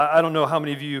I don't know how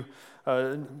many of you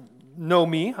know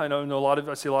me. I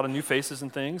see a lot of new faces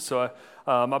and things. But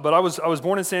I was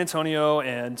born in San Antonio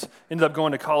and ended up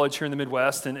going to college here in the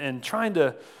Midwest and trying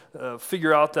to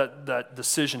figure out that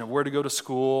decision of where to go to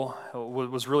school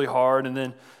was really hard. And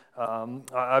then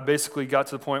I basically got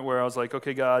to the point where I was like,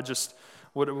 okay, God, just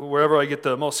wherever I get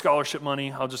the most scholarship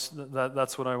money,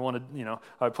 that's what I wanted.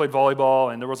 I played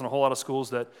volleyball, and there wasn't a whole lot of schools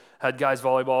that had guys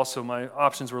volleyball, so my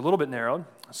options were a little bit narrowed.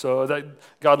 So that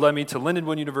God led me to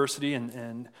Lindenwood University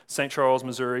in St. Charles,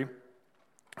 Missouri,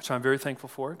 which I'm very thankful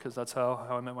for, because that's how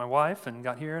I met my wife and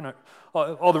got here. And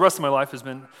all the rest of my life has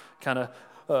been kind of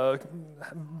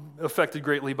affected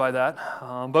greatly by that.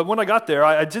 But when I got there,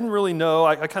 I didn't really know.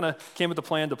 I kind of came with the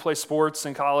plan to play sports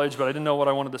in college, but I didn't know what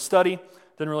I wanted to study.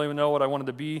 Didn't really know what I wanted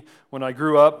to be when I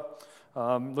grew up.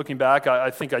 Looking back,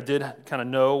 I think I did kind of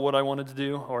know what I wanted to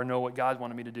do or know what God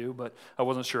wanted me to do, but I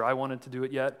wasn't sure I wanted to do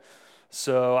it yet.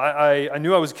 So I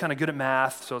knew I was kind of good at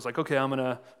math, so I was like, okay, I'm going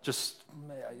to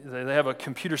they have a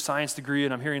computer science degree,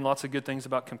 and I'm hearing lots of good things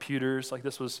about computers. Like,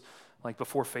 this was like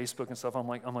before Facebook and stuff. I'm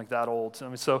like that old. I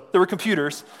mean, so there were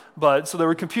computers, a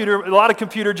lot of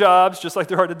computer jobs, just like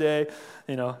there are today,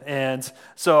 And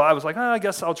so I was like, I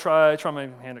guess I'll try my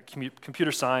hand at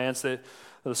computer science. The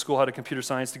school had a computer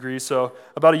science degree. So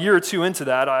about a year or two into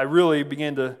that, I really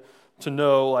began to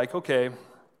know, like, okay,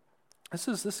 this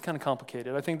is kind of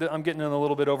complicated. I think that I'm getting in a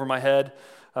little bit over my head,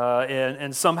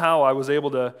 and somehow I was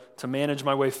able to manage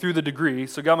my way through the degree.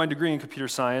 So got my degree in computer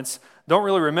science. Don't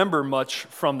really remember much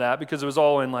from that because it was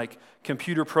all in like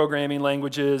computer programming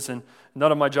languages, and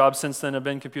none of my jobs since then have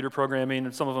been computer programming,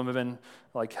 and some of them have been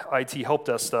like IT help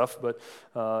desk stuff. But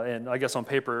and I guess on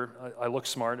paper I look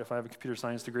smart if I have a computer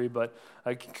science degree, but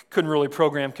I couldn't really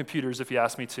program computers if you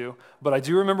asked me to. But I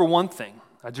do remember one thing.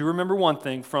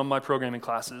 From my programming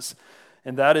classes,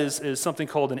 and that is something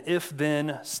called an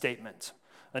if-then statement.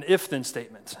 An if-then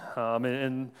statement.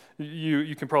 And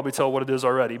you can probably tell what it is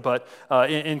already, but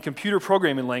in computer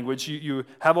programming language, you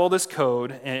have all this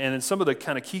code, and then some of the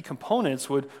kind of key components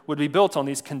would be built on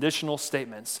these conditional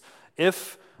statements.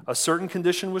 If a certain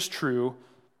condition was true,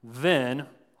 then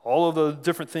all of the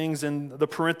different things in the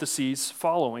parentheses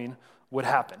following would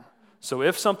happen. So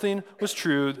if something was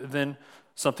true, then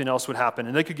something else would happen.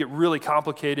 And they could get really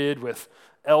complicated with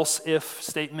else-if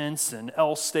statements and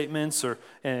else statements,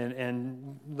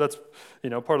 and that's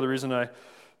part of the reason I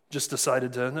just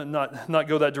decided to not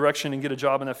go that direction and get a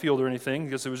job in that field or anything,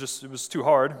 because it was too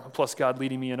hard. Plus God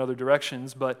leading me in other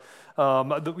directions. But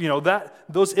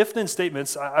those if-then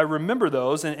statements, I remember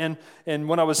those, and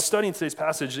when I was studying today's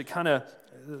passage, it kind of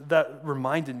that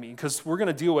reminded me, because we're going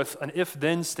to deal with an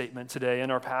if-then statement today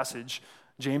in our passage.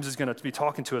 James is going to be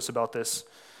talking to us about this.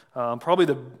 Probably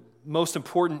the most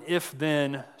important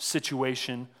if-then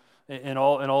situation in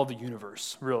all the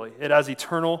universe, really. It has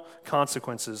eternal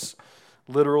consequences,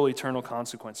 literal eternal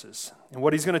consequences. And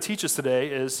what he's going to teach us today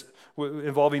is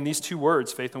involving these two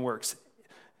words, faith and works.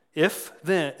 If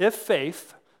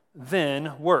faith,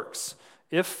 then works.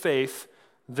 If faith,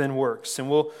 then works. And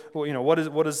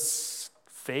what is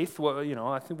faith? Well,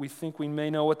 I think we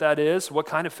may know what that is. What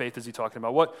kind of faith is he talking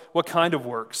about? What kind of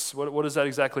works? What does that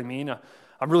exactly mean?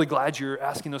 I'm really glad you're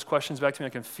asking those questions back to me. I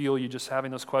can feel you just having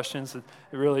those questions,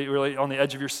 really, really on the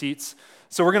edge of your seats.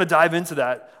 So we're going to dive into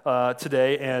that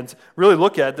today and really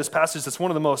look at this passage that's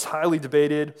one of the most highly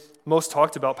debated, most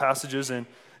talked about passages in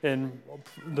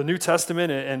the New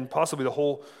Testament and possibly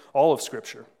all of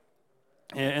Scripture.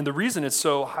 And the reason it's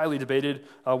so highly debated,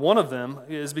 one of them,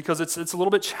 is because it's a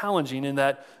little bit challenging in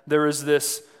that there is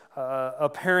this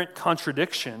apparent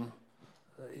contradiction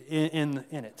in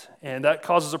it. And that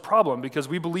causes a problem because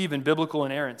we believe in biblical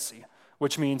inerrancy,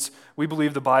 which means we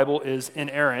believe the Bible is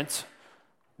inerrant,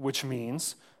 which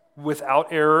means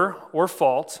without error or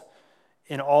fault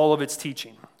in all of its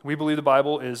teaching. We believe the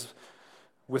Bible is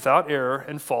without error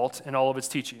and fault in all of its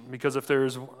teaching, because if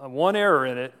there's one error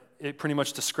in it, it pretty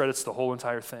much discredits the whole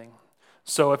entire thing.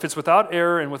 So if it's without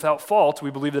error and without fault,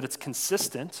 we believe that it's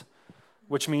consistent,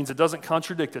 which means it doesn't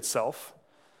contradict itself.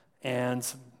 And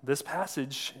this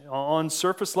passage, on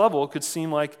surface level, could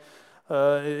seem like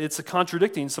it's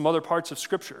contradicting some other parts of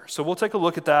Scripture. So we'll take a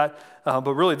look at that.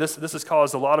 But really, this has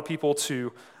caused a lot of people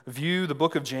to view the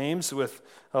book of James with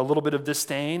a little bit of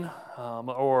disdain,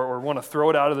 or want to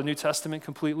throw it out of the New Testament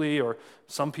completely, or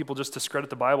some people just discredit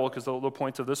the Bible because they'll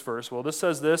point to this verse. Well, this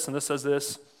says this, and this says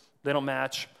this. They don't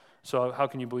match. So how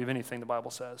can you believe anything the Bible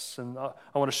says? And I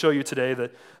want to show you today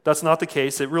that that's not the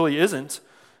case. It really isn't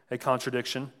a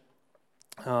contradiction.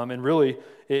 And really,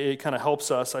 it kind of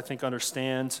helps us, I think,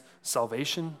 understand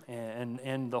salvation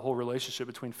and the whole relationship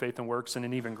between faith and works in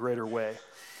an even greater way.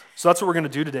 So that's what we're going to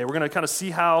do today. We're going to kind of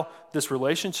see how this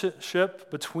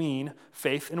relationship between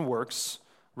faith and works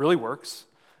really works,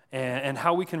 and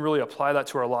how we can really apply that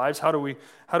to our lives. How do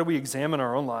we examine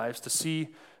our own lives to see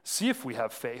if we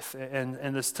have faith,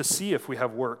 and this to see if we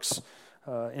have works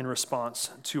in response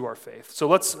to our faith. So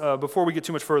let's, before we get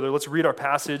too much further, let's read our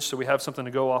passage so we have something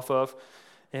to go off of,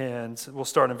 and we'll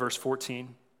start in verse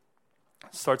 14.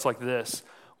 It starts like this.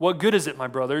 What good is it, my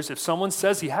brothers, if someone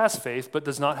says he has faith but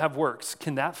does not have works?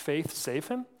 Can that faith save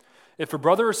him? If a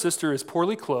brother or sister is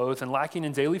poorly clothed and lacking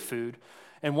in daily food,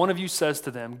 and one of you says to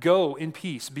them, go in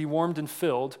peace, be warmed and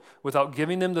filled, without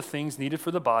giving them the things needed for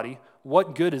the body,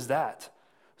 what good is that?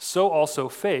 So also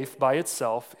faith by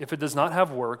itself, if it does not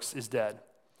have works, is dead.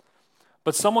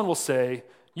 But someone will say,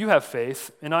 you have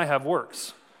faith and I have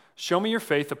works. Show me your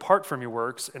faith apart from your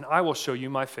works, and I will show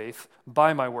you my faith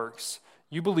by my works.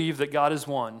 You believe that God is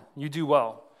one. You do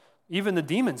well. Even the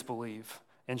demons believe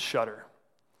and shudder.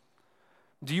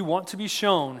 Do you want to be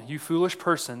shown, you foolish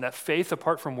person, that faith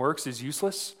apart from works is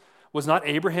useless? Was not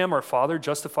Abraham our father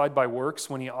justified by works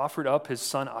when he offered up his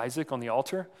son Isaac on the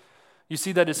altar? You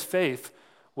see that his faith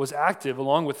was active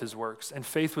along with his works, and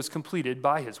faith was completed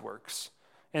by his works.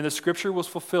 And the scripture was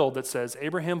fulfilled that says,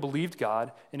 Abraham believed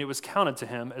God, and it was counted to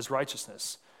him as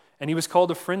righteousness. And he was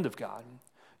called a friend of God.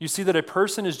 You see that a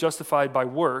person is justified by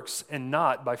works and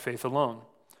not by faith alone.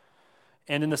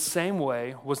 And in the same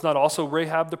way, was not also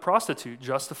Rahab the prostitute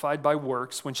justified by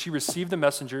works when she received the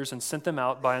messengers and sent them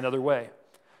out by another way?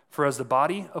 For as the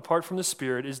body apart from the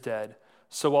spirit is dead,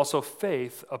 so also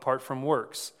faith apart from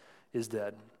works is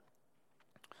dead.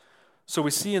 So we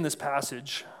see in this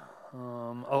passage,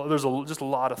 there's just a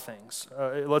lot of things.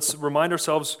 Let's remind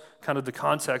ourselves kind of the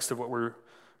context of what we're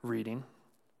reading.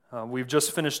 We've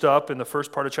just finished up in the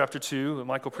first part of chapter 2 that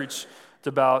Michael preached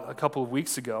about a couple of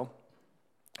weeks ago.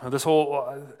 This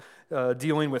whole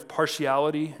dealing with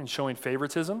partiality and showing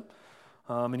favoritism.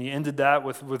 And he ended that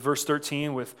with verse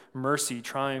 13 with mercy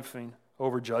triumphing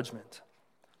over judgment.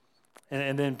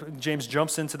 And then James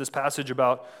jumps into this passage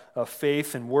about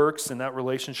faith and works and that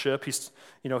relationship. He's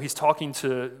talking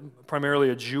to primarily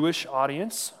a Jewish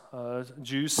audience,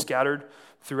 Jews scattered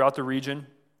throughout the region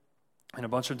in a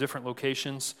bunch of different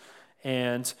locations.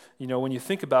 And, when you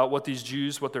think about what these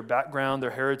Jews, what their background,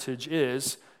 their heritage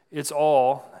is, it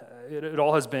all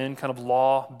has been kind of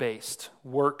law-based,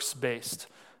 works-based.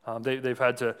 They've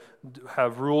had to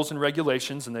have rules and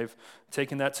regulations, and they've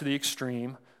taken that to the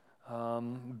extreme,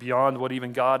 beyond what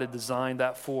even God had designed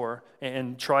that for,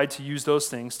 and tried to use those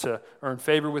things to earn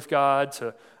favor with God,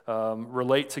 to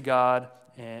relate to God,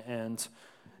 and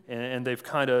they've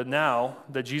kind of, now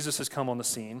that Jesus has come on the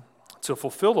scene, to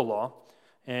fulfill the law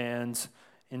and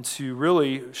to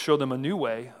really show them a new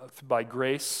way by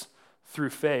grace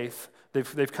through faith.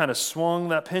 They've kind of swung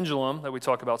that pendulum that we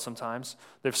talk about sometimes.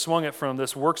 They've swung it from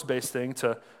this works-based thing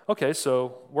to, okay,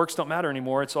 so works don't matter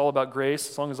anymore. It's all about grace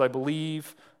as long as I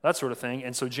believe, that sort of thing.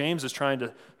 And so James is trying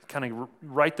to kind of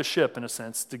right the ship, in a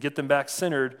sense, to get them back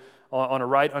centered on a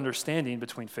right understanding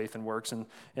between faith and works, and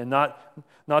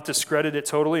not discredit it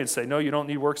totally and say, no, you don't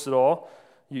need works at all.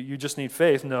 You just need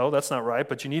faith. No, that's not right,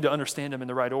 but you need to understand them in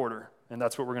the right order. And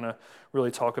that's what we're going to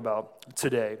really talk about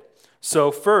today.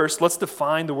 So first, let's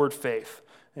define the word faith,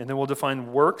 and then we'll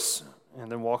define works,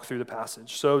 and then walk through the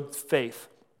passage. So faith,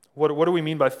 what do we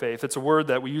mean by faith? It's a word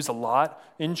that we use a lot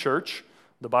in church.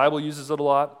 The Bible uses it a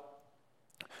lot.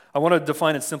 I want to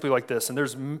define it simply like this, and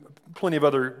there's plenty of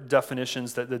other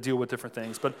definitions that deal with different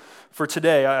things. But for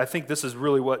today, I think this is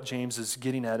really what James is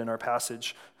getting at in our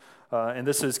passage. And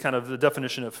this is kind of the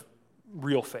definition of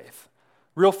real faith.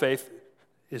 Real faith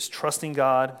is trusting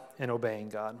God and obeying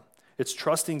God. It's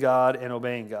trusting God and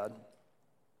obeying God.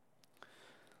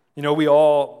 We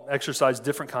all exercise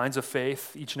different kinds of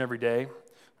faith each and every day.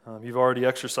 You've already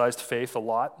exercised faith a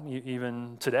lot,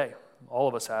 even today. All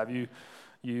of us have.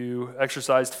 You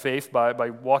exercised faith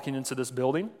by walking into this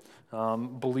building,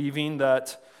 believing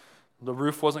that the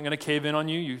roof wasn't going to cave in on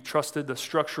you. You trusted the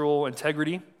structural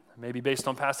integrity, maybe based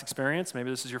on past experience.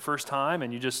 Maybe this is your first time,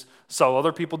 and you just saw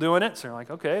other people doing it. So you're like,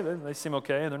 okay, they seem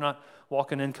okay. They're not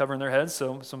walking in covering their heads,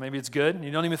 so maybe it's good. And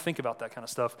you don't even think about that kind of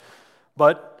stuff.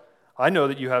 But I know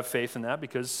that you have faith in that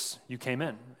because you came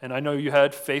in. And I know you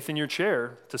had faith in your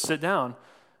chair to sit down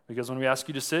because when we asked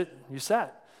you to sit, you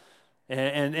sat.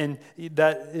 And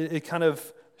that it kind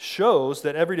of shows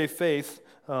that everyday faith,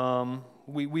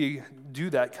 we do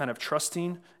that kind of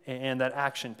trusting and that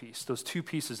action piece, those two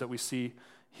pieces that we see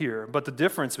here. But the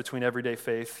difference between everyday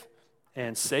faith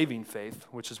and saving faith,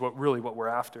 which is what we're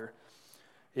after,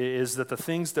 is that the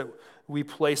things that we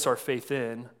place our faith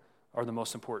in, are the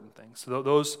most important things.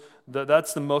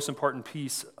 That's the most important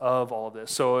piece of all of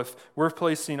this. So if we're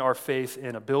placing our faith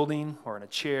in a building or in a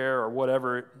chair or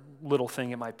whatever little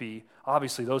thing it might be,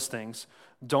 obviously those things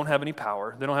don't have any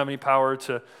power. They don't have any power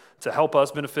to help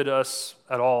us, benefit us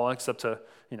at all, except to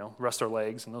rest our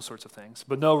legs and those sorts of things.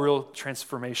 But no real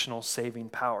transformational saving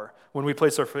power. When we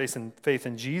place our faith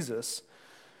in Jesus,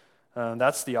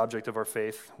 that's the object of our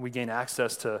faith. We gain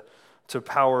access to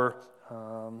power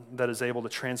that is able to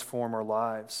transform our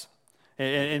lives.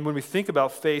 And when we think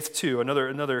about faith too,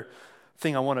 another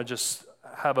thing I want to just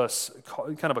have us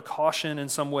kind of a caution in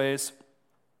some ways,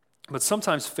 but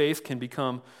sometimes faith can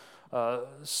become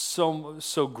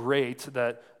so great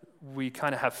that we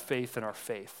kind of have faith in our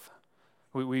faith.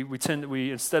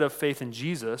 We instead of faith in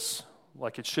Jesus,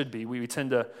 like it should be, we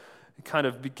tend to kind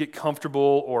of get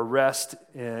comfortable or rest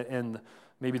in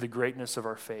maybe the greatness of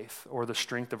our faith or the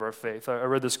strength of our faith. I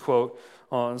read this quote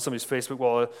on somebody's Facebook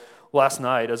wall last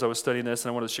night as I was studying this,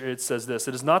 and I wanted to share. It says this: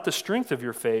 "It is not the strength of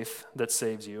your faith that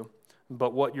saves you,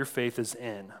 but what your faith is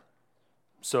in."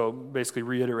 So basically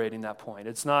reiterating that point.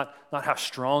 It's not how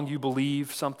strong you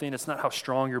believe something. It's not how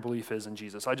strong your belief is in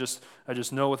Jesus. I just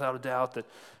know without a doubt that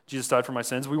Jesus died for my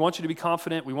sins. We want you to be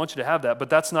confident. We want you to have that. But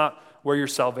that's not where your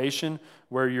salvation,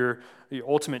 where your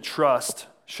ultimate trust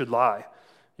should lie.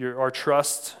 Our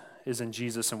trust is in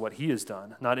Jesus and what he has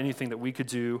done. Not anything that we could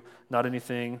do, not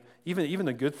anything, even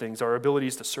the good things, our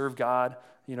abilities to serve God.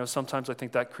 Sometimes I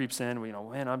think that creeps in.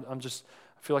 Man, I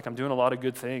feel like I'm doing a lot of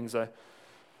good things.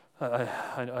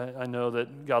 I know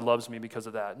that God loves me because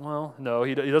of that. Well, no,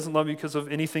 he doesn't love me because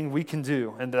of anything we can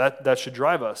do, and that should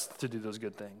drive us to do those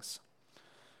good things.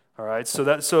 All right,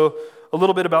 so a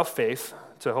little bit about faith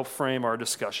to help frame our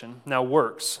discussion. Now,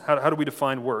 works. How do we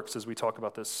define works as we talk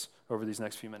about this over these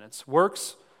next few minutes?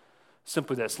 Works,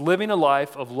 simply this: living a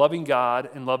life of loving God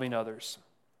and loving others.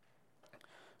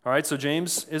 All right, so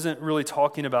James isn't really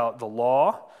talking about the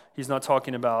law. He's not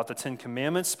talking about the Ten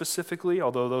Commandments specifically,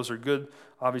 although those are good,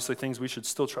 obviously things we should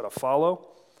still try to follow.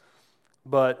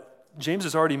 But James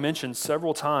has already mentioned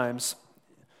several times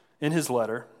in his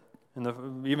letter,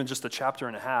 even just a chapter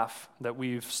and a half that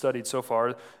we've studied so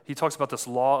far, he talks about this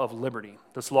law of liberty.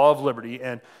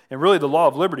 And really the law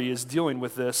of liberty is dealing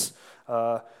with this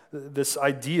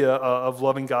idea of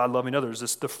loving God, loving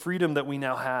others, the freedom that we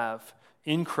now have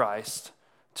in Christ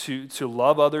to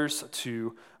love others,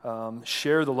 to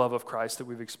share the love of Christ that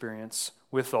we've experienced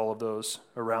with all of those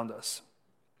around us.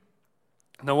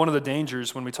 Now, one of the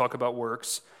dangers when we talk about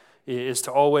works is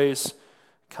to always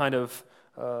kind of,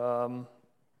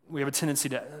 we have a tendency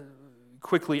to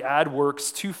quickly add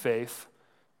works to faith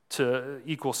to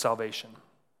equal salvation.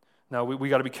 Now, we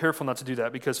got to be careful not to do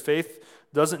that, because faith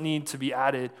doesn't need to be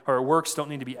added, or works don't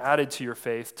need to be added to your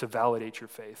faith to validate your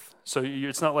faith. So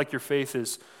it's not like your faith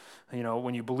is,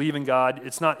 when you believe in God,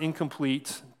 it's not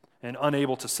incomplete and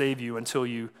unable to save you until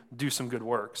you do some good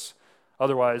works.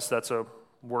 Otherwise, that's a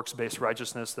works-based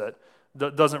righteousness that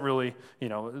doesn't really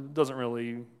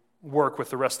work with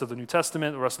the rest of the New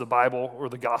Testament, the rest of the Bible, or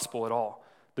the gospel at all.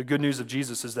 The good news of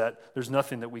Jesus is that there's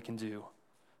nothing that we can do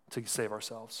to save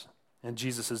ourselves, and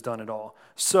Jesus has done it all.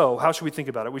 So how should we think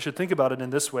about it? We should think about it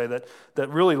in this way, that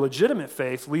really legitimate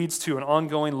faith leads to an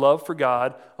ongoing love for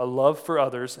God, a love for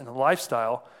others, and a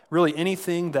lifestyle, really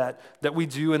anything that we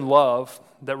do in love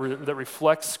that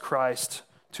reflects Christ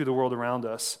to the world around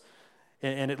us.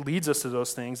 And it leads us to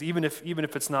those things, even if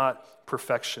it's not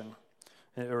perfection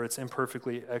or it's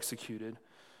imperfectly executed.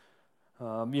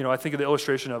 I think of the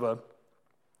illustration of a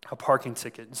parking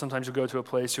ticket. Sometimes you'll go to a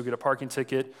place, you'll get a parking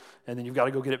ticket, and then you've got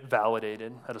to go get it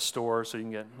validated at a store so you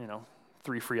can get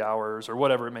 3 free hours or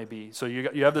whatever it may be. So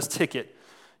you have this ticket,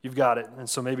 you've got it, and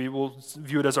so maybe we'll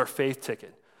view it as our faith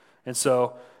ticket. And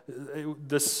so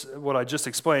what I just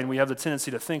explained, we have the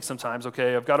tendency to think sometimes,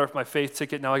 okay, I've got my faith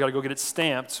ticket, now I got to go get it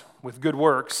stamped with good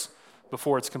works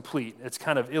before it's complete. It's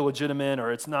kind of illegitimate,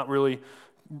 or it's not really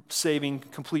saving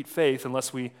complete faith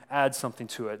unless we add something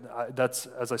to it. That's,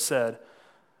 as I said,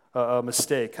 a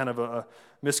mistake, kind of a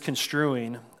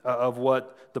misconstruing of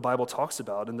what the Bible talks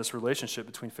about in this relationship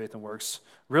between faith and works.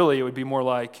 Really, it would be more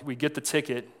like we get the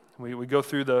ticket, we go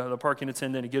through the parking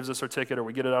attendant, he gives us our ticket, or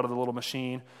we get it out of the little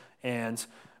machine, and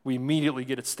we immediately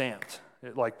get it stamped.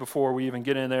 Like before we even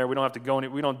get in there, we don't have to go in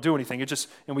it, we don't do anything.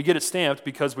 And we get it stamped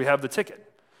because we have the ticket.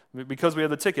 Because we have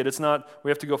the ticket, it's not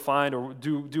we have to go find or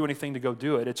do anything to go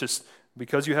do it. It's just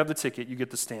because you have the ticket, you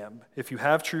get the stamp. If you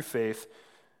have true faith,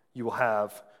 you will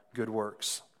have good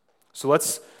works. So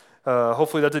let's,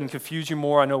 hopefully that didn't confuse you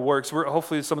more. I know works.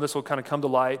 Hopefully some of this will kind of come to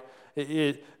light.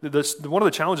 One of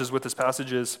the challenges with this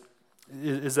passage is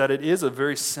is that it is a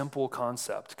very simple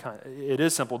concept. It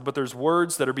is simple, but there's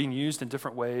words that are being used in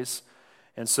different ways.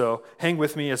 And so hang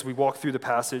with me as we walk through the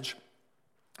passage,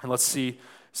 and let's see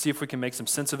if we can make some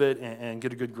sense of it and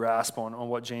get a good grasp on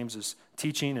what James is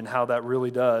teaching and how that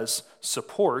really does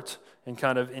support and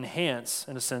kind of enhance,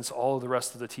 in a sense, all of the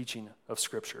rest of the teaching of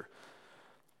Scripture.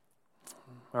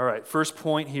 All right, first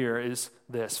point here is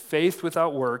this. Faith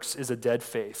without works is a dead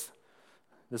faith.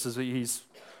 He's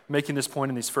making this point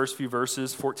in these first few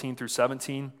verses, 14 through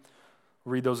 17.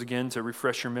 Read those again to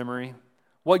refresh your memory.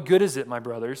 What good is it, my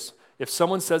brothers, if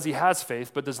someone says he has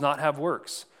faith but does not have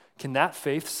works? Can that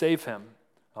faith save him?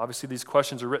 Obviously, these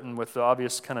questions are written with the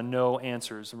obvious kind of no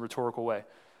answers in a rhetorical way.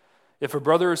 If a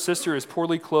brother or sister is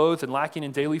poorly clothed and lacking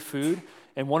in daily food,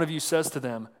 and one of you says to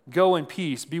them, "Go in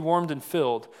peace, be warmed and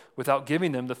filled," without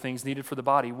giving them the things needed for the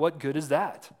body, what good is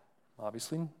that?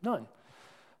 Obviously, none.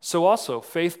 So also,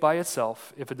 faith by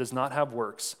itself, if it does not have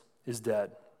works, is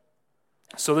dead.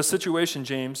 So the situation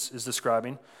James is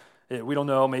describing, we don't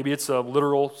know, maybe it's a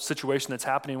literal situation that's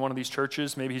happening in one of these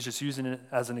churches. Maybe he's just using it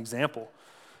as an example.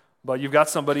 But you've got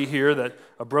somebody here that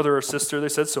a brother or sister, they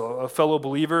said, so a fellow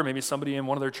believer, maybe somebody in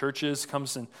one of their churches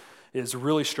comes and is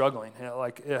really struggling.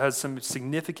 Like it has some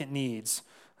significant needs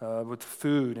with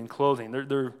food and clothing.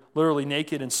 They're literally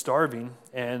naked and starving,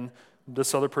 and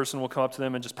this other person will come up to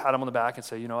them and just pat them on the back and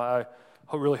say, I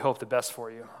really hope the best for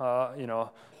you.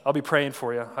 I'll be praying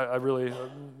for you. I really,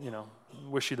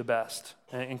 wish you the best,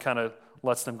 and kind of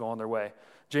lets them go on their way.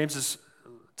 James is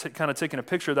kind of taking a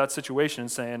picture of that situation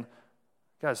and saying,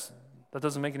 guys, that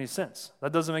doesn't make any sense.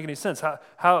 That doesn't make any sense.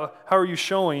 How are you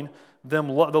showing them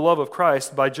the love of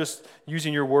Christ by just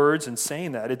using your words and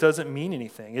saying that? It doesn't mean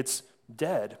anything. It's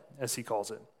dead, as he calls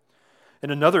it.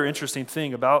 And another interesting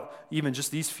thing about even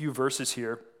just these few verses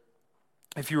here,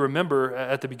 if you remember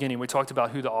at the beginning, we talked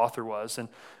about who the author was, and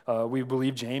we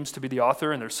believe James to be the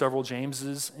author, and there's several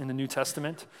Jameses in the New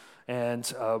Testament,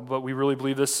 but we really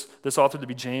believe this author to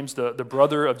be James, the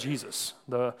brother of Jesus,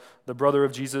 the brother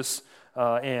of Jesus,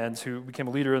 and who became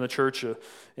a leader in the church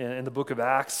in the book of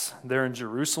Acts there in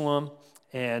Jerusalem.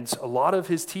 And a lot of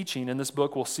his teaching in this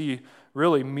book we'll see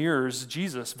really mirrors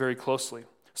Jesus very closely.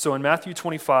 So in Matthew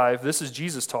 25, this is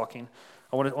Jesus talking.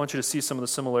 I want you to see some of the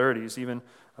similarities even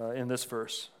in this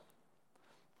verse.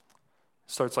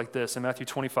 It starts like this in Matthew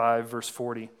 25, verse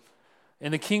 40.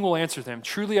 And the king will answer them,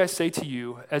 "Truly I say to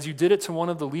you, as you did it to one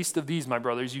of the least of these, my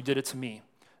brothers, you did it to me."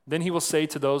 Then he will say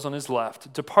to those on his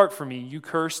left, "Depart from me, you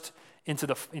cursed, into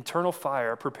the eternal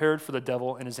fire prepared for the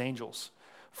devil and his angels.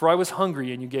 For I was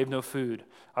hungry, and you gave no food.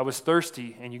 I was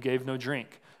thirsty, and you gave no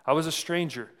drink. I was a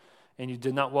stranger, and you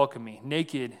did not welcome me.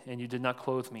 Naked, and you did not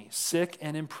clothe me. Sick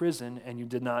and in prison, and you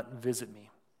did not visit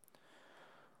me."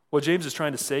 What James is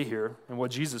trying to say here, and what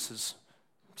Jesus is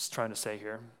trying to say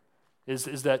here,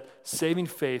 is that saving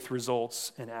faith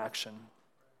results in action.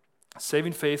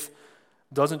 Saving faith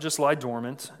doesn't just lie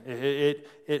dormant.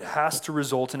 It has to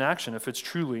result in action if it's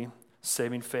truly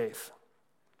saving faith.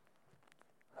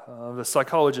 The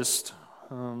psychologist,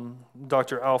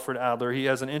 Dr. Alfred Adler, he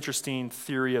has an interesting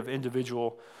theory of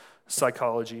individual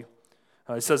psychology.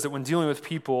 He says that when dealing with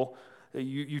people,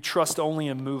 you trust only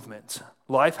in movement.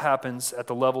 Life happens at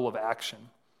the level of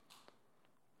action.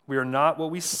 We are not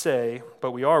what we say,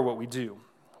 but we are what we do.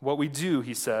 What we do,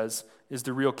 he says, is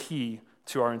the real key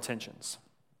to our intentions.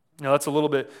 Now that's a little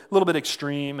bit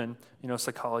extreme, and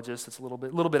psychologists, it's a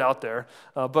little bit out there.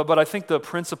 But I think the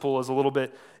principle is a little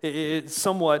bit, it's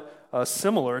somewhat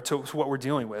similar to what we're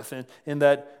dealing with, in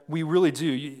that we really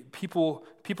do. People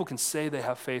can say they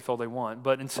have faith all they want,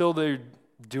 but until they're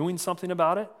doing something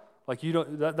about it, like you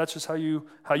don't. That's just how you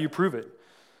prove it.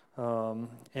 I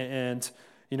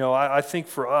think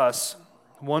for us,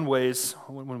 one ways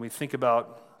when we think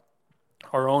about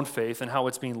our own faith and how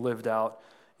it's being lived out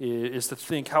is to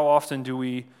think, how often do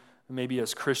we, maybe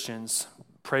as Christians,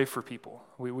 pray for people?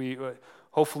 We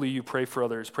hopefully you pray for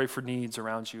others, pray for needs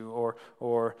around you,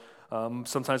 or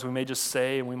sometimes we may just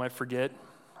say and we might forget.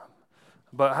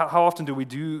 But how often do we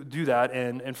do that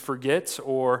and forget,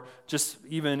 or just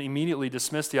even immediately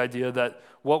dismiss the idea that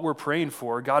what we're praying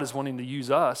for, God is wanting to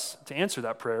use us to answer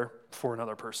that prayer for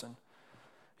another person?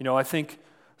 I think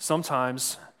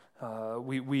sometimes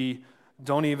we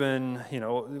don't even,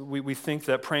 we think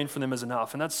that praying for them is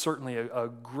enough, and that's certainly a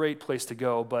great place to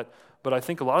go, but I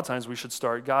think a lot of times we should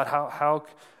start, God, how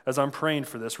as I'm praying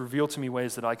for this, reveal to me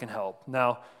ways that I can help.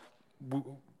 Now,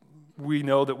 we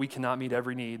know that we cannot meet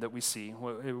every need that we see.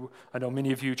 I know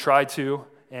many of you try to,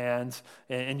 and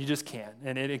you just can't,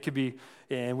 and it could be,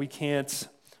 and we can't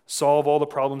solve all the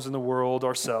problems in the world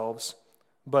ourselves,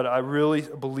 but I really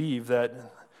believe that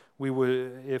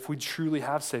if we truly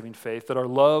have saving faith, that our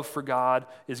love for God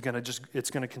is going to it's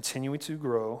going to continue to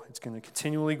grow. It's going to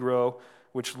continually grow,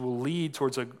 which will lead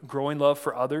towards a growing love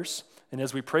for others. And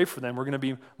as we pray for them, we're going to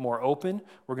be more open.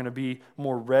 We're going to be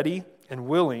more ready and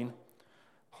willing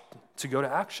to go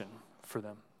to action for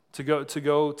them, to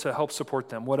go to help support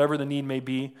them, whatever the need may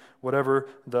be, whatever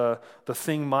the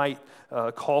thing might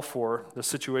call for, the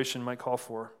situation might call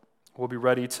for. We'll be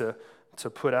ready to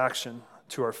put action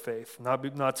to our faith,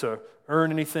 not to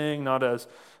earn anything, not as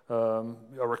a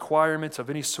requirement of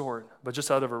any sort, but just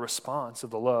out of a response of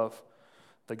the love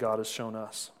that God has shown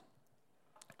us.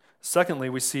 Secondly,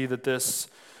 we see that this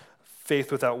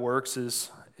faith without works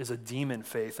is a demon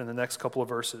faith in the next couple of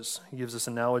verses. He gives this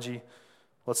analogy.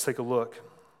 Let's take a look.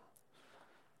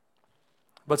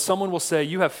 But someone will say,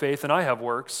 you have faith and I have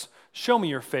works. Show me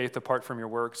your faith apart from your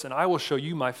works, and I will show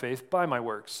you my faith by my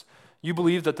works. You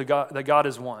believe that God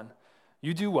is one.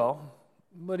 You do well,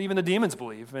 but even the demons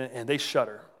believe, and they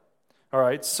shudder. All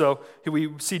right, so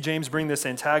we see James bring this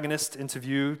antagonist into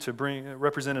view to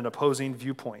represent an opposing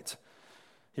viewpoint.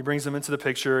 He brings them into the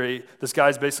picture. This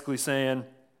guy's basically saying,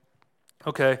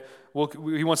 okay, well,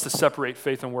 he wants to separate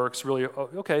faith and works. Really,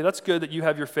 okay, that's good that you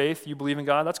have your faith, you believe in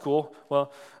God, that's cool.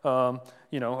 Well,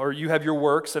 or you have your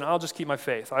works, and I'll just keep my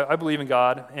faith. I believe in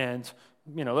God, and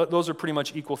those are pretty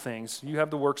much equal things. You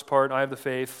have the works part, I have the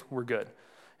faith, we're good.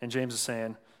 And James is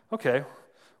saying, okay,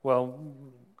 well,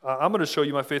 I'm going to show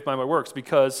you my faith by my works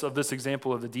because of this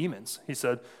example of the demons. He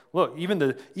said, look, even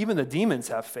the demons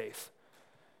have faith.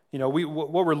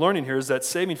 What we're learning here is that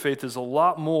saving faith is a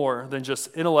lot more than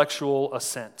just intellectual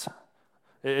assent.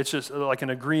 It's just like an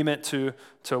agreement to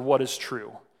what is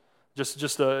true.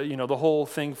 Just the whole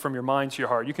thing from your mind to your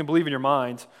heart. You can believe in your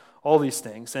mind all these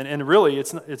things, and really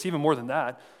it's even more than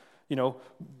that.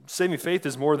 Saving faith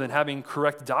is more than having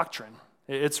correct doctrine.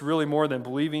 It's really more than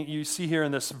believing. You see here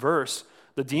in this verse,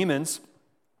 the demons,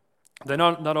 they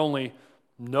not only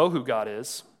know who God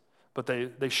is, but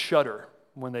they shudder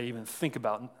when they even think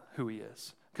about who he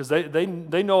is. Because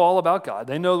they know all about God.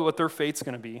 They know what their fate's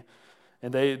going to be.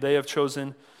 And they have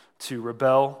chosen to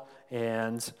rebel,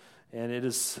 and it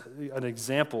is an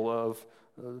example of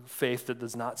faith that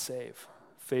does not save,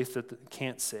 faith that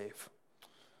can't save.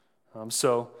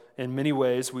 So in many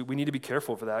ways, we need to be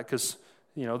careful for that, because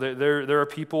there are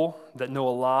people that know a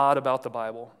lot about the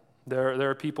Bible. There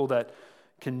are people that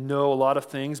can know a lot of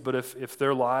things, but if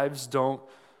their lives don't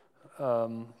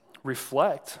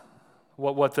reflect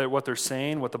what they're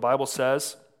saying, what the Bible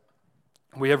says,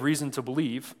 we have reason to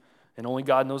believe, and only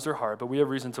God knows their heart, but we have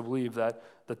reason to believe that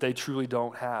they truly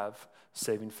don't have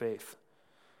saving faith.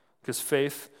 Because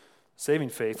saving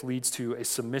faith leads to a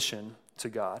submission to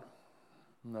God.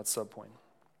 And that's subpoint.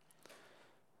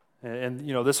 And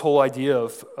this whole idea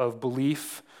of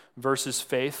belief versus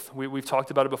faith, we've talked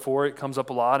about it before. It comes up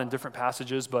a lot in different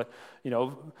passages, but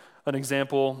an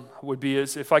example would be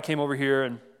is if I came over here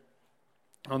and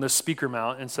on this speaker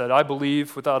mount and said, I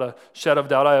believe without a shadow of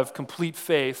doubt, I have complete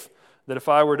faith that if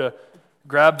I were to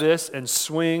grab this and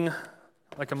swing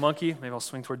like a monkey, maybe I'll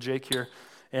swing toward Jake here,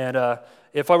 and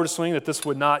if I were to swing, that this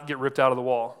would not get ripped out of the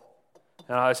wall.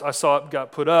 And I saw it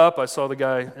got put up, I saw the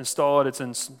guy install it, it's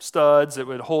in studs, it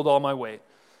would hold all my weight.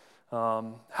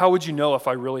 How would you know if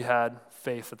I really had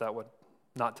faith that would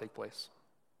not take place?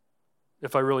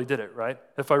 If I really did it, right?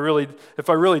 If I really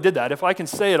did that, if I can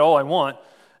say it all I want,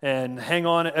 and hang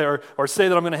on it, or say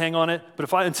that I'm going to hang on it,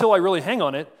 but until I really hang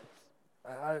on it,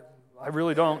 I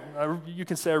really don't. You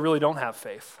can say I really don't have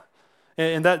faith,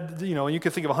 and that you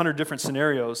can think of 100 different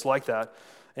scenarios like that.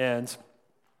 And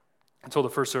until the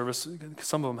first service,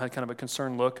 some of them had kind of a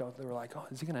concerned look. They were like, "Oh,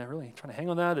 is he going to really try to hang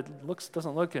on that? It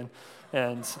doesn't look."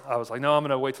 And I was like, "No, I'm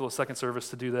going to wait till the second service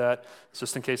to do that. It's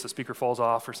just in case the speaker falls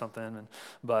off or something.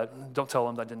 But don't tell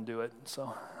them I didn't do it.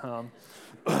 So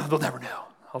they'll never know."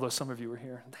 Although some of you were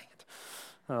here, dang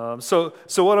it. So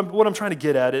what I'm trying to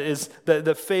get at is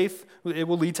that faith, it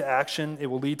will lead to action. It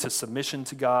will lead to submission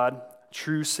to God,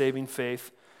 true saving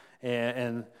faith.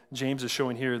 And James is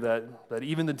showing here that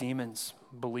even the demons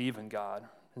believe in God.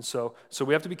 And so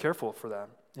we have to be careful for that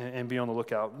and be on the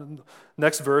lookout.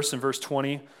 Next verse, in verse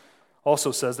 20,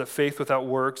 also says that faith without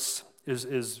works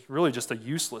is really just a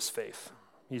useless faith.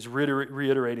 He's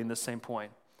reiterating the same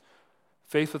point.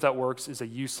 Faith without works is a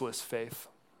useless faith.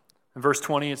 In verse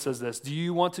 20, it says this, "Do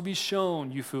you want to be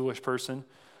shown, you foolish person,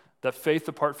 that faith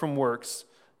apart from works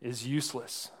is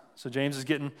useless?" So James is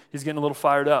getting a little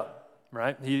fired up,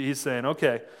 right? He's saying,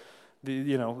 okay,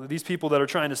 these people that are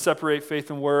trying to separate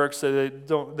faith and works, they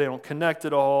don't connect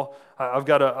at all. I've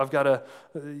got to,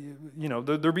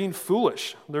 they're being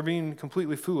foolish. They're being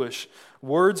completely foolish.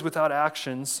 Words without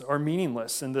actions are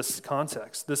meaningless in this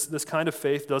context. This kind of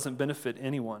faith doesn't benefit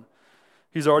anyone.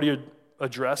 He's already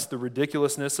addressed the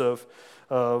ridiculousness of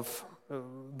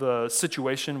the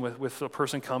situation with a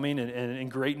person coming and in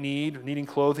great need, needing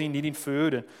clothing, needing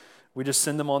food, and we just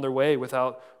send them on their way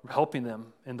without helping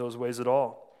them in those ways at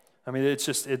all. I mean,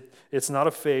 it's not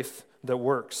a faith that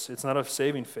works. It's not a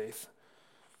saving faith.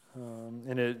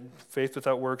 Faith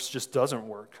without works just doesn't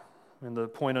work. And the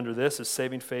point under this is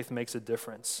saving faith makes a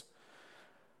difference.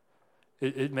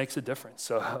 It makes a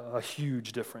difference, a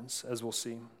huge difference, as we'll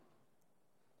see.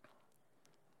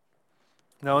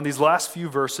 Now, in these last few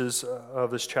verses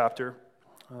of this chapter,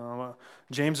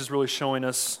 James is really showing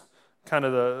us kind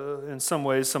of in some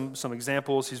ways, some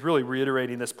examples. He's really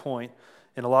reiterating this point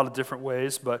in a lot of different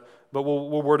ways, but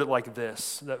we'll word it like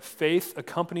this, that faith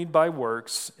accompanied by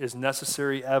works is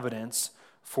necessary evidence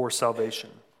for salvation.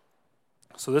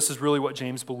 So this is really what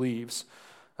James believes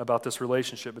about this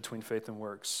relationship between faith and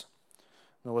works.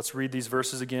 Now let's read these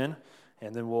verses again,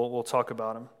 and then we'll talk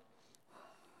about them.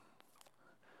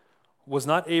 Was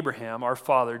not Abraham, our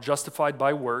father, justified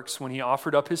by works when he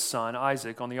offered up his son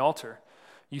Isaac on the altar?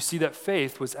 You see that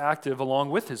faith was active along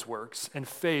with his works, and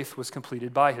faith was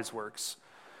completed by his works.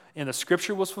 And the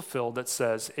scripture was fulfilled that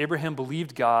says, Abraham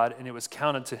believed God, and it was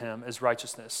counted to him as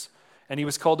righteousness. And he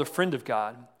was called a friend of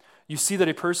God. You see that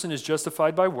a person is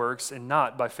justified by works and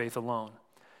not by faith alone.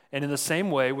 And in the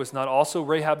same way was not also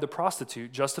Rahab the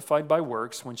prostitute justified by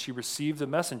works when she received the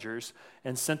messengers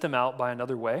and sent them out by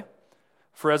another way?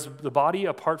 For as the body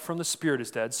apart from the spirit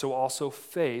is dead, so also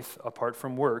faith apart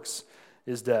from works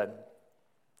is dead.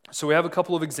 So we have a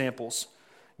couple of examples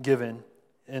given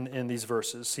in these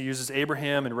verses. He uses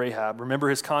Abraham and Rahab. Remember,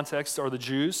 his context are the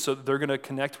Jews, so they're going to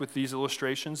connect with these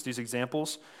illustrations, these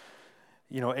examples.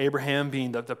 Abraham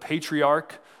being the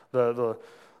patriarch, the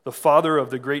father of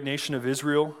the great nation of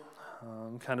Israel,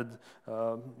 kind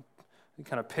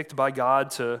of picked by God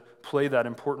to play that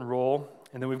important role.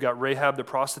 And then we've got Rahab the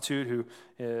prostitute, who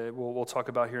we'll talk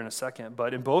about here in a second.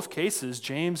 But in both cases,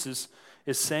 James is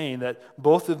saying that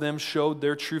both of them showed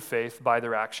their true faith by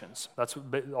their actions. That's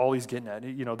all he's getting at.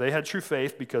 They had true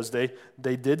faith because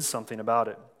they did something about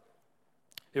it.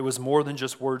 It was more than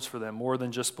just words for them, more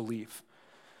than just belief.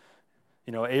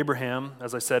 Abraham,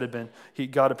 as I said,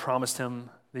 God had promised him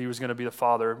that he was going to be the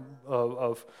father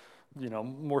of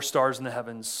more stars in the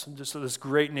heavens. Just this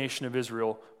great nation of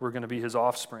Israel were going to be his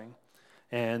offspring.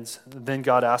 And then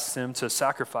God asks him to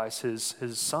sacrifice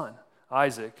his son,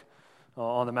 Isaac,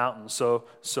 on the mountain. So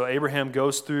Abraham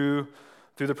goes through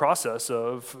the process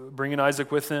of bringing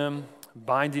Isaac with him,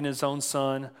 binding his own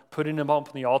son, putting him up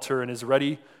on the altar, and is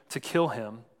ready to kill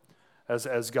him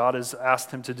as God has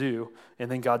asked him to do.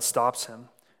 And then God stops him.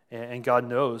 And God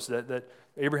knows that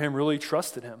Abraham really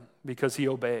trusted him because he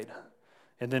obeyed.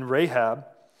 And then Rahab,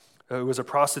 who was a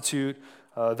prostitute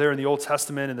there in the Old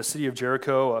Testament in the city of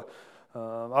Jericho,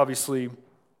 obviously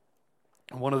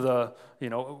one of the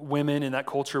women in that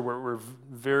culture were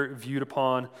very viewed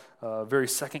upon, very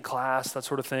second class, that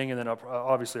sort of thing, and then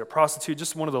obviously a prostitute,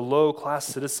 just one of the low class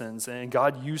citizens, and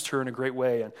God used her in a great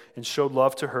way and showed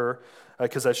love to her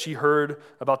because as she heard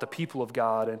about the people of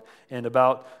God and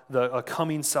about the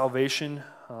coming salvation,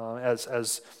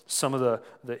 as some of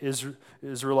the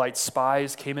Israelite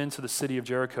spies came into the city of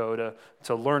Jericho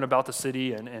to learn about the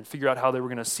city and figure out how they were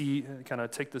going to kind of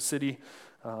take the city.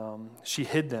 She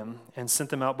hid them and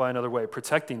sent them out by another way,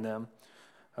 protecting them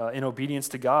in obedience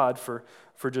to God for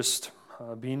just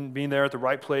being there at the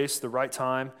right place, the right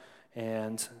time,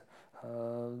 and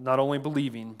not only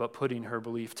believing, but putting her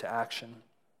belief to action.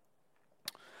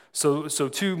 So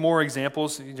two more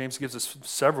examples. James gives us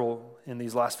several in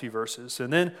these last few verses.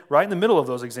 And then right in the middle of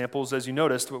those examples, as you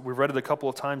noticed, we've read it a couple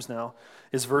of times now,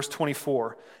 is verse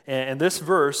 24. And this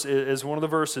verse is one of the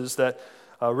verses that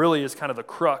really is kind of the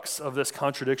crux of this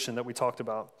contradiction that we talked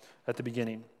about at the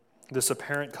beginning, this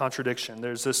apparent contradiction.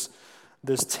 There's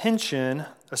this tension,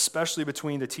 especially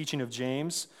between the teaching of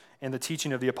James and the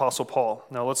teaching of the Apostle Paul.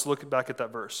 Now let's look back at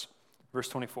that verse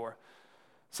 24.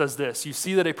 It says this, you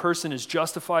see that a person is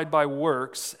justified by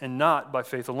works and not by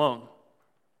faith alone.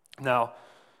 Now,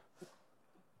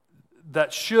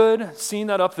 that should, seeing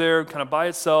that up there kind of by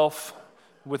itself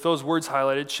with those words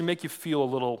highlighted, should make you feel a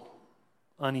little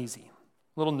uneasy,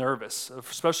 a little nervous,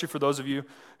 especially for those of you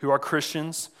who are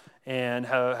Christians and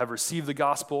have received the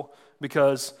gospel,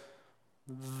 because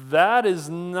That is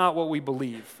not what we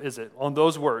believe, is it? On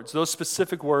those words, those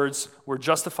specific words, we're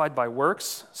justified by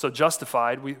works. So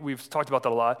justified, we've talked about that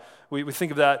a lot. We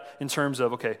think of that in terms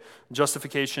of, okay,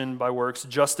 justification by works,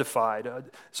 justified.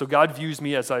 So God views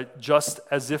me just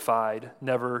as if I'd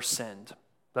never sinned.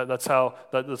 That's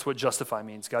what justify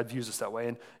means. God views us that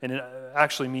way. And it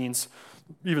actually means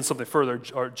even something further,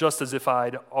 or just as if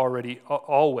I'd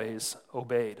always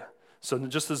obeyed. So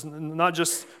not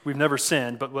just we've never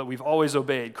sinned, but we've always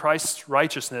obeyed. Christ's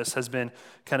righteousness has been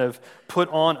kind of put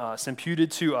on us, imputed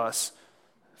to us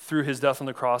through his death on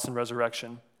the cross and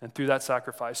resurrection, and through that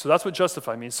sacrifice. So that's what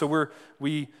justify means. So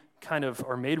we kind of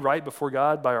are made right before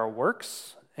God by our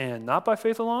works and not by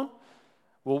faith alone.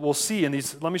 We'll see in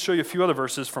these. Let me show you a few other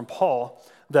verses from Paul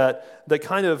that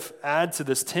kind of add to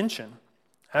this tension.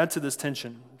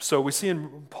 So we see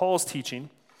in Paul's teaching,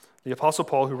 the Apostle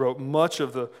Paul, who wrote much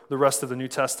of the rest of the New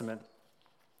Testament,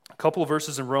 a couple of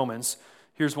verses in Romans.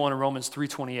 Here's one in Romans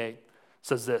 3:28.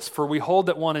 Says this, "For we hold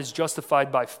that one is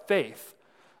justified by faith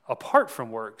apart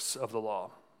from works of the law."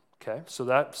 Okay, so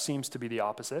that seems to be the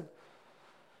opposite.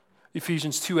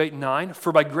 Ephesians 2:8-9,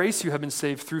 "For by grace you have been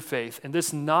saved through faith, and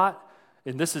this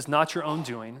is not your own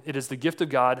doing. It is the gift of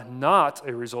God, not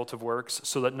a result of works,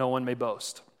 so that no one may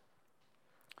boast.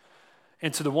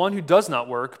 And to the one who does not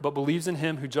work, but believes in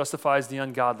him who justifies the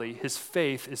ungodly, his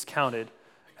faith is counted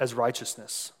as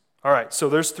righteousness." All right, so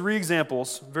there's three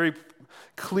examples, very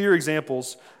clear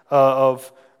examples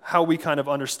of how we kind of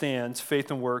understand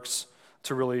faith and works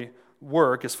to really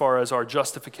work as far as our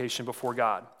justification before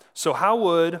God. So how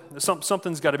would,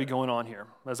 something's got to be going on here.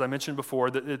 As I mentioned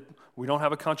before, we don't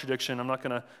have a contradiction. I'm not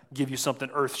going to give you something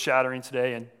earth-shattering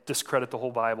today and discredit the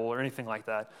whole Bible or anything like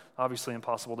that. Obviously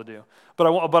impossible to do.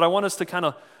 But I want us to kind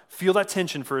of feel that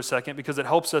tension for a second because it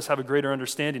helps us have a greater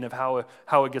understanding of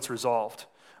how it gets resolved.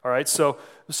 All right, so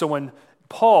when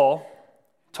Paul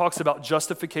talks about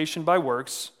justification by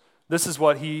works, this is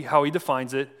how he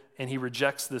defines it. And he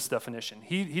rejects this definition.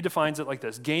 He defines it like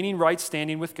this: gaining right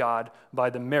standing with God by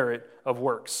the merit of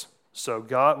works. So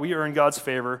we earn God's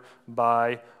favor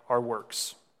by our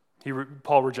works.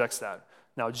 Paul rejects that.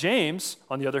 Now James,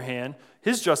 on the other hand,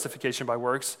 his justification by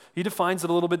works, he defines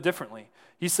it a little bit differently.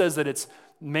 He says that it's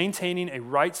maintaining a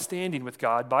right standing with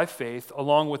God by faith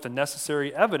along with the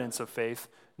necessary evidence of faith,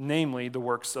 namely the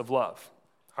works of love.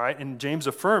 All right, and James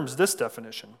affirms this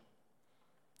definition.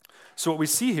 So what we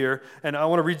see here, and I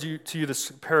want to read to you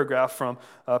this paragraph from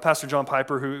Pastor John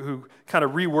Piper, who kind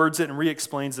of rewords it and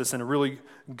re-explains this in a really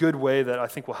good way that I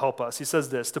think will help us. He says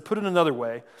this: to put it another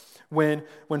way, when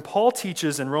Paul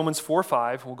teaches in Romans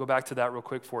 4:5, we'll go back to that real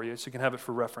quick for you so you can have it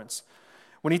for reference.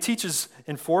 When he teaches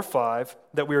in 4:5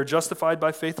 that we are justified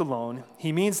by faith alone,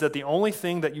 he means that the only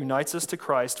thing that unites us to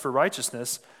Christ for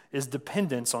righteousness is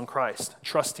dependence on Christ,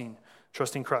 trusting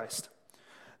Christ.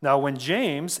 Now, when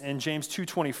James, in James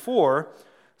 2:24,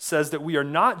 says that we are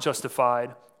not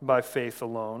justified by faith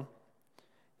alone,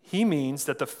 he means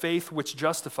that the faith which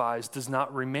justifies does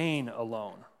not remain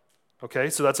alone. Okay,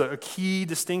 so that's a key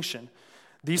distinction.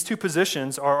 These two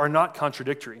positions are not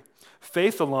contradictory.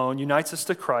 Faith alone unites us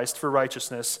to Christ for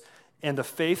righteousness, and the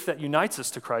faith that unites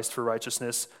us to Christ for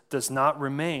righteousness does not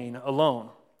remain alone.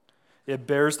 It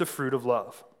bears the fruit of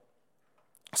love.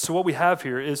 So what we have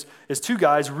here is two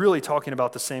guys really talking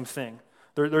about the same thing.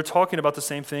 They're talking about the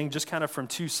same thing, just kind of from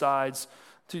two sides,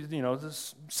 the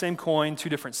same coin, two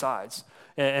different sides.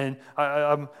 And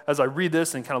as I read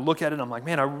this and kind of look at it, I'm like,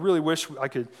 man, I really wish I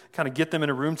could kind of get them in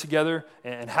a room together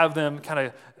and have them kind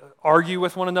of argue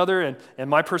with one another. And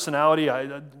my personality,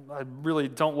 I really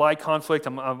don't like conflict.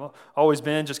 I've always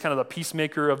been just kind of the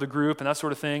peacemaker of the group and that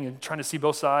sort of thing, and trying to see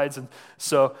both sides. And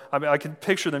so I can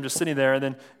picture them just sitting there and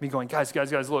then me going, guys,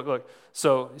 look.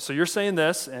 So you're saying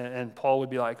this, and Paul would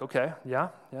be like, okay, yeah,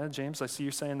 James, I see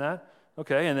you saying that.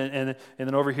 Okay, and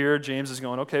then over here, James is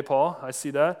going, okay, Paul, I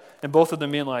see that. And both of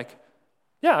them being like,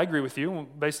 yeah, I agree with you.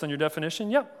 Based on your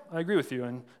definition, yep, I agree with you.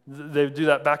 And they do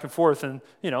that back and forth, and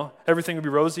everything would be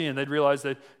rosy, and they'd realize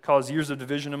they'd cause years of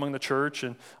division among the church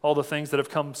and all the things that have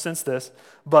come since this.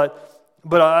 But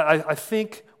I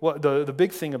think what the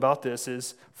big thing about this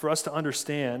is for us to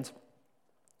understand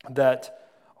that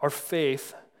our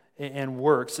faith and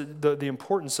works, the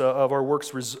importance of our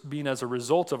works being as a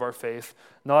result of our faith,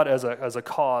 not as a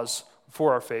cause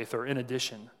for our faith or in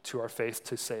addition to our faith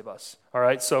to save us. All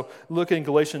right, so look in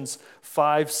Galatians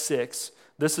 5:6.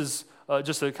 This is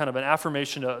just a kind of an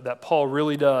affirmation that Paul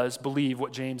really does believe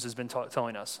what James has been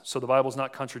telling us. So the Bible's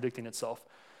not contradicting itself.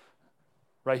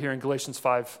 Right here in Galatians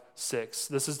 5:6.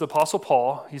 This is the Apostle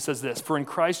Paul. He says this: "For in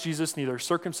Christ Jesus neither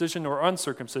circumcision nor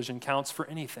uncircumcision counts for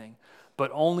anything,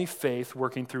 but only faith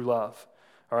working through love."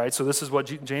 All right, so this is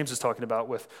what James is talking about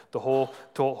with the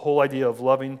whole idea of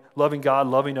loving God,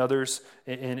 loving others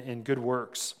in good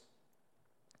works.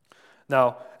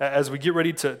 Now, as we get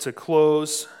ready to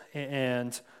close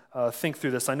and think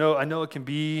through this, I know it can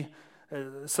be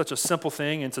such a simple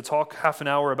thing, and to talk half an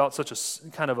hour about such a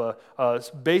kind of a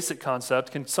basic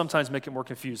concept can sometimes make it more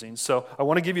confusing. So I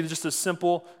want to give you just a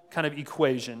simple kind of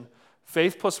equation.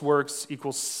 Faith plus works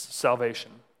equals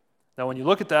salvation. Now, when you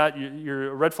look at that,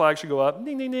 your red flag should go up,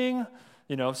 ding, ding, ding.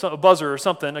 A buzzer or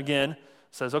something, again,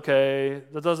 says, okay,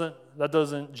 that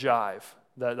doesn't jive.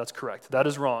 That's correct. That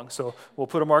is wrong. So we'll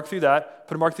put a mark through that.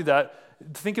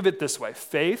 Think of it this way.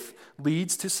 Faith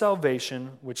leads to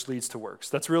salvation, which leads to works.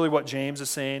 That's really what James is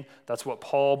saying. That's what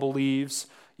Paul believes,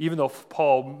 even though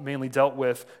Paul mainly dealt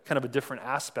with kind of a different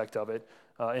aspect of it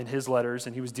in his letters,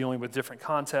 and he was dealing with different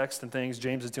contexts and things.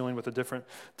 James is dealing with a different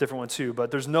one too. But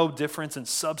there's no difference in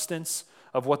substance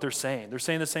of what they're saying. They're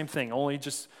saying the same thing, only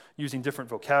just using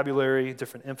different vocabulary,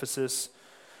 different emphasis,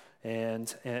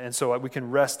 and so we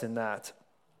can rest in that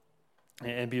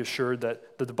and be assured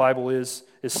that the Bible is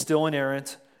still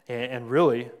inerrant, and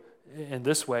really, in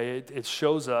this way, it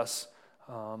shows us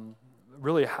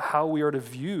really how we are to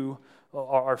view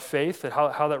our faith and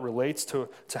how that relates to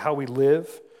how we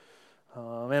live.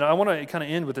 And I want to kind of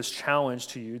end with this challenge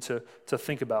to you to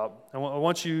think about. I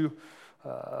want you,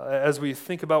 as we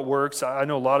think about works, I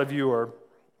know a lot of you are,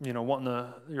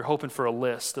 you're hoping for a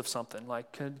list of something.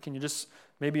 Like, can you just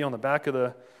maybe on the back of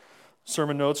the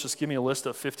sermon notes, just give me a list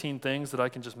of 15 things that I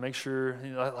can just make sure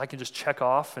I can just check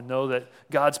off and know that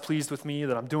God's pleased with me,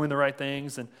 that I'm doing the right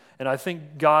things. And I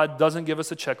think God doesn't give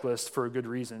us a checklist for a good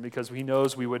reason, because He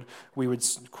knows we would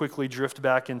quickly drift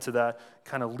back into that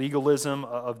kind of legalism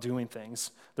of doing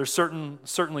things. There's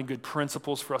certainly good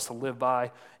principles for us to live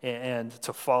by and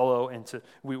to follow, and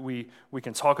we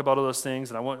can talk about all those things.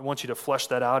 And I want you to flesh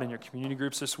that out in your community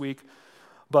groups this week.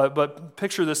 But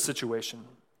picture this situation.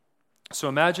 So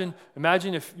imagine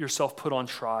if yourself put on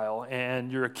trial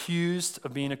and you're accused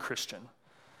of being a Christian.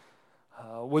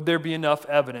 Would there be enough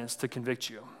evidence to convict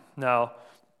you? Now,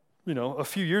 a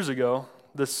few years ago,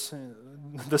 this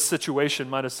situation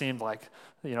might have seemed like,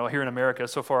 here in America,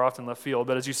 so far off in left field.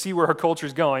 But as you see where our culture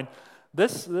is going,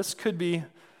 this could be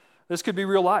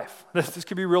real life. This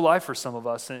could be real life for some of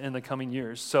us in the coming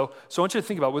years. So I want you to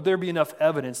think about, would there be enough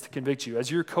evidence to convict you? As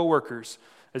your coworkers,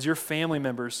 as your family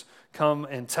members come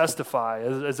and testify,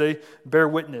 as they bear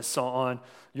witness on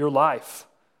your life,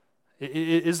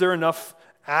 is there enough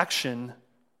action,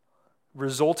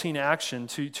 resulting action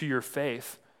to your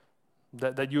faith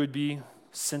that you would be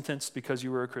sentenced because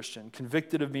you were a Christian,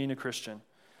 convicted of being a Christian,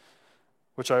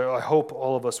 which I hope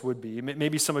all of us would be.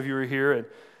 Maybe some of you are here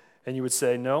and you would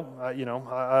say, no,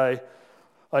 I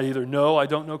either know I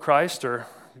don't know Christ, or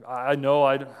I know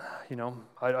I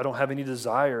don't have any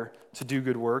desire to do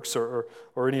good works or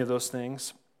any of those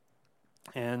things.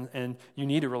 And you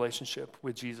need a relationship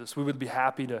with Jesus. We would be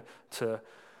happy to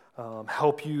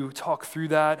help you talk through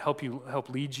that, help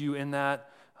lead you in that.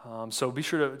 So be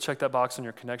sure to check that box on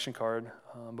your connection card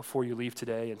before you leave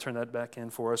today and turn that back in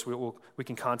for us. We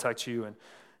can contact you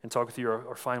and talk with you,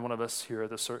 or find one of us here at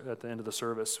the end of the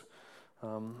service.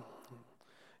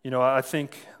 I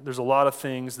think there's a lot of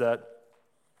things that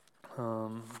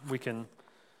we can,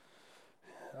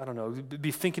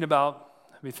 be thinking about.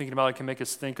 It can make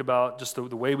us think about just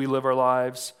the way we live our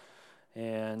lives,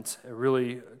 and it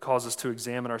really causes us to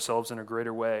examine ourselves in a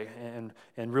greater way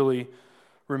and really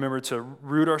remember to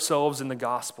root ourselves in the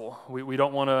gospel. We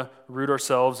don't want to root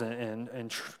ourselves in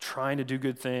trying to do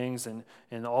good things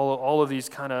and all of these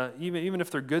kind of, even if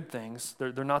they're good things,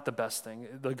 they're not the best thing.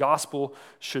 The gospel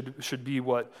should be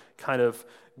what kind of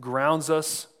grounds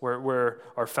us, where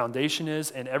our foundation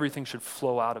is, and everything should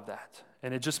flow out of that.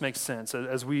 And it just makes sense.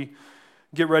 As we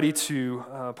get ready to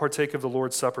partake of the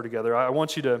Lord's Supper together, I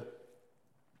want you to,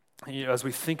 as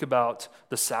we think about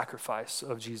the sacrifice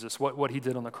of Jesus, what He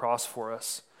did on the cross for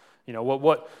us,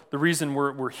 what the reason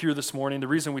we're here this morning, the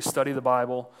reason we study the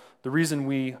Bible, the reason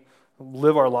we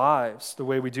live our lives the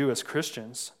way we do as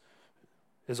Christians,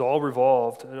 it all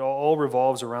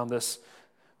revolves around this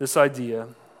idea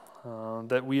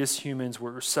that we as humans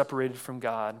were separated from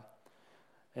God,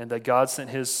 and that God sent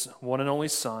His one and only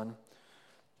Son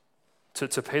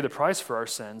to pay the price for our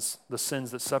sins, the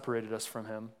sins that separated us from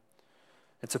Him,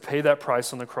 and to pay that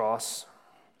price on the cross,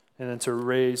 and then to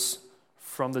raise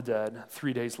from the dead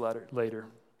 3 days later.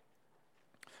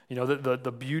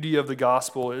 The beauty of the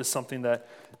gospel is something that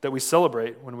we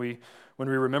celebrate when we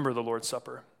remember the Lord's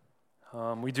Supper.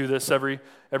 We do this every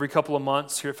couple of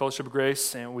months here at Fellowship of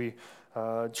Grace, and we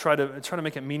try to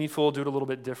make it meaningful, do it a little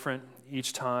bit different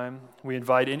each time. We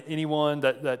invite anyone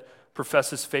that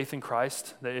professes faith in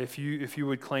Christ, that if you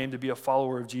would claim to be a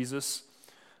follower of Jesus,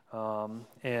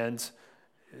 and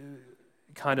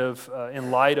kind of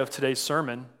in light of today's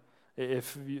sermon,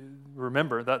 if you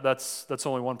remember that's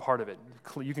only one part of it.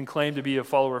 You can claim to be a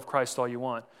follower of Christ all you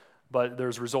want, but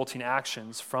there's resulting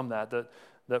actions from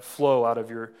that flow out of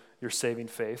your saving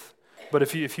faith. But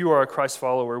if you are a Christ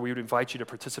follower, we would invite you to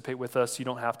participate with us. You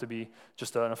don't have to be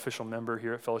just an official member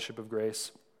here at Fellowship of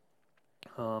Grace.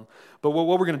 But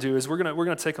what we're going to do is we're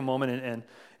going to take a moment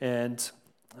and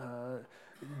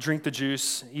drink the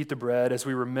juice, eat the bread as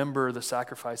we remember the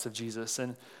sacrifice of Jesus.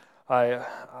 And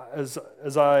as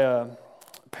I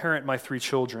parent my 3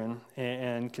 children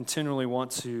and continually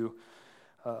want to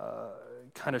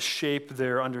kind of shape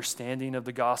their understanding of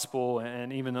the gospel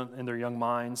and even in their young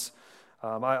minds,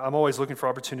 I'm always looking for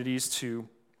opportunities to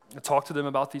talk to them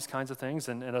about these kinds of things.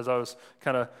 And as I was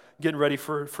kind of getting ready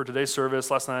for today's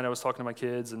service, last night I was talking to my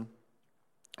kids, and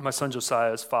my son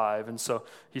Josiah is 5, and so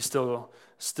he still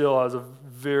has a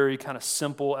very kind of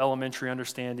simple elementary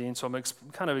understanding. So I'm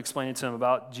kind of explaining to him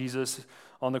about Jesus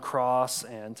on the cross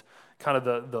and kind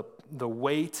of the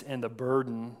weight and the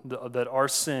burden that our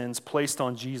sins placed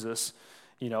on Jesus.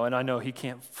 And I know he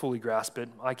can't fully grasp it.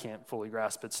 I can't fully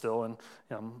grasp it still, and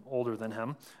I'm older than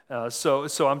him. So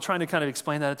I'm trying to kind of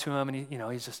explain that to him,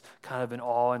 and he's just kind of in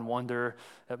awe and wonder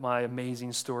at my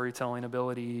amazing storytelling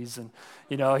abilities, and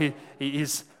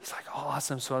he's like, oh,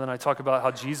 awesome. So then I talk about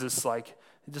how Jesus, like,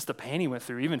 just the pain he went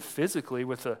through, even physically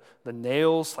with the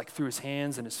nails like through his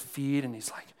hands and his feet, and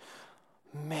he's like,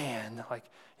 man, like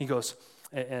he goes,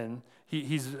 and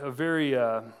he's a very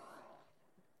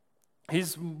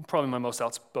he's probably my most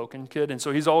outspoken kid, and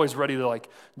so he's always ready to like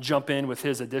jump in with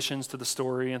his additions to the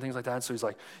story and things like that. So he's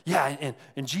like, yeah,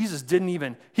 and Jesus didn't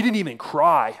even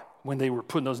cry when they were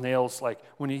putting those nails, like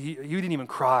when he didn't even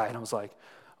cry. And I was like,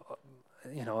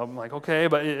 I'm like, okay,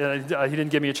 but he didn't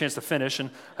give me a chance to finish. And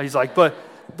he's like, but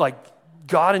like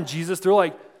God and Jesus,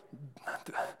 they're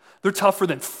tougher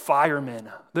than firemen.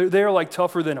 They're like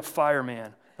tougher than a fireman.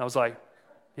 And I was like,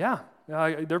 yeah,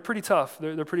 they're pretty tough.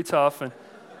 They're pretty tough. And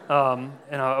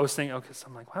I was thinking, okay, so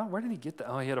I'm like, wow, where did he get that?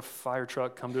 Oh, he had a fire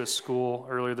truck come to his school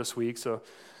earlier this week, so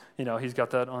he's got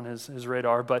that on his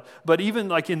radar. But even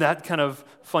like in that kind of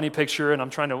funny picture, and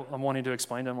I'm wanting to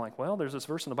explain to him, like, well, there's this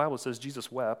verse in the Bible that says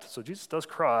Jesus wept, so Jesus does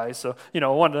cry. So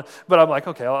but I'm like,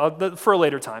 okay, for a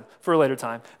later time.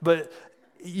 But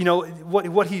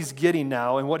what he's getting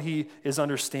now and what he is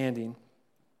understanding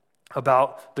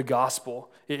about the gospel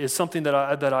is something that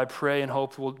I pray and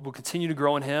hope will continue to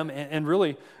grow in him and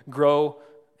really grow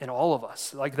in all of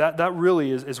us. Like that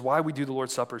really is why we do the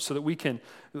Lord's Supper, so that we can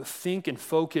think and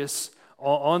focus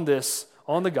on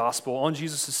the gospel, on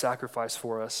Jesus' sacrifice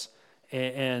for us,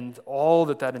 and all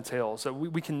that entails. So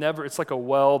we can never, it's like a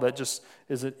well that just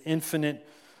is an infinitely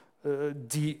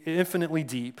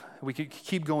deep. We could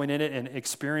keep going in it and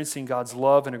experiencing God's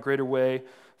love in a greater way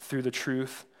through the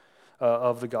truth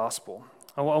of the gospel.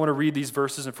 I want to read these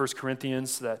verses in 1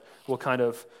 Corinthians that will kind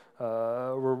of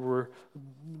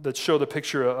that show the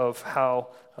picture of how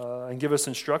and give us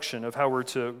instruction of how we're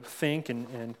to think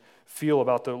and feel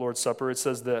about the Lord's Supper. It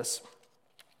says this.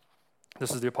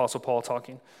 This is the Apostle Paul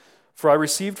talking. For I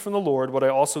received from the Lord what I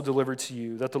also delivered to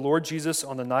you, that the Lord Jesus,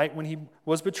 on the night when he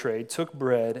was betrayed, took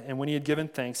bread, and when he had given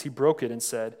thanks, he broke it and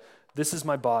said, "This is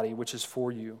my body, which is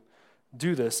for you.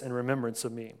 Do this in remembrance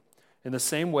of me." In the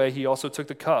same way, he also took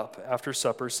the cup after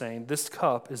supper, saying, "This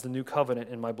cup is the new covenant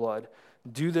in my blood.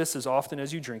 Do this as often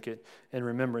as you drink it in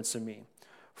remembrance of me.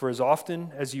 For as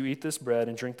often as you eat this bread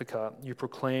and drink the cup, you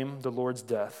proclaim the Lord's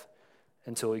death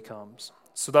until he comes."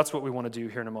 So that's what we want to do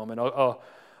here in a moment.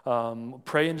 I'll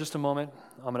pray in just a moment.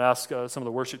 I'm going to ask some of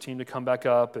the worship team to come back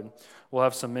up, and we'll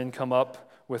have some men come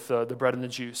up with the bread and the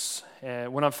juice.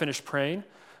 And when I'm finished praying,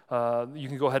 you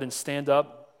can go ahead and stand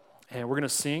up, and we're going to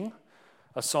sing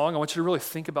a song. I want you to really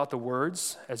think about the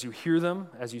words as you hear them,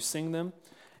 as you sing them.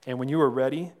 And when you are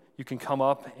ready, you can come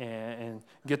up and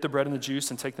get the bread and the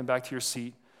juice and take them back to your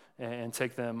seat and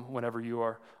take them whenever you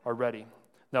are ready.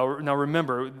 Now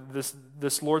remember,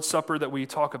 this Lord's Supper that we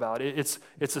talk about, it's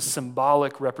a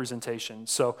symbolic representation.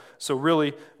 So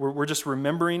really, we're just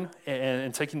remembering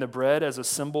and taking the bread as a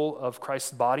symbol of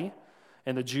Christ's body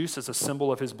and the juice as a symbol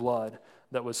of his blood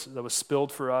that was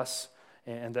spilled for us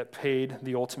and that paid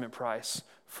the ultimate price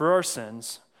for our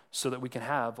sins so that we can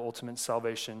have ultimate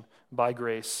salvation by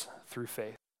grace through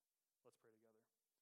faith.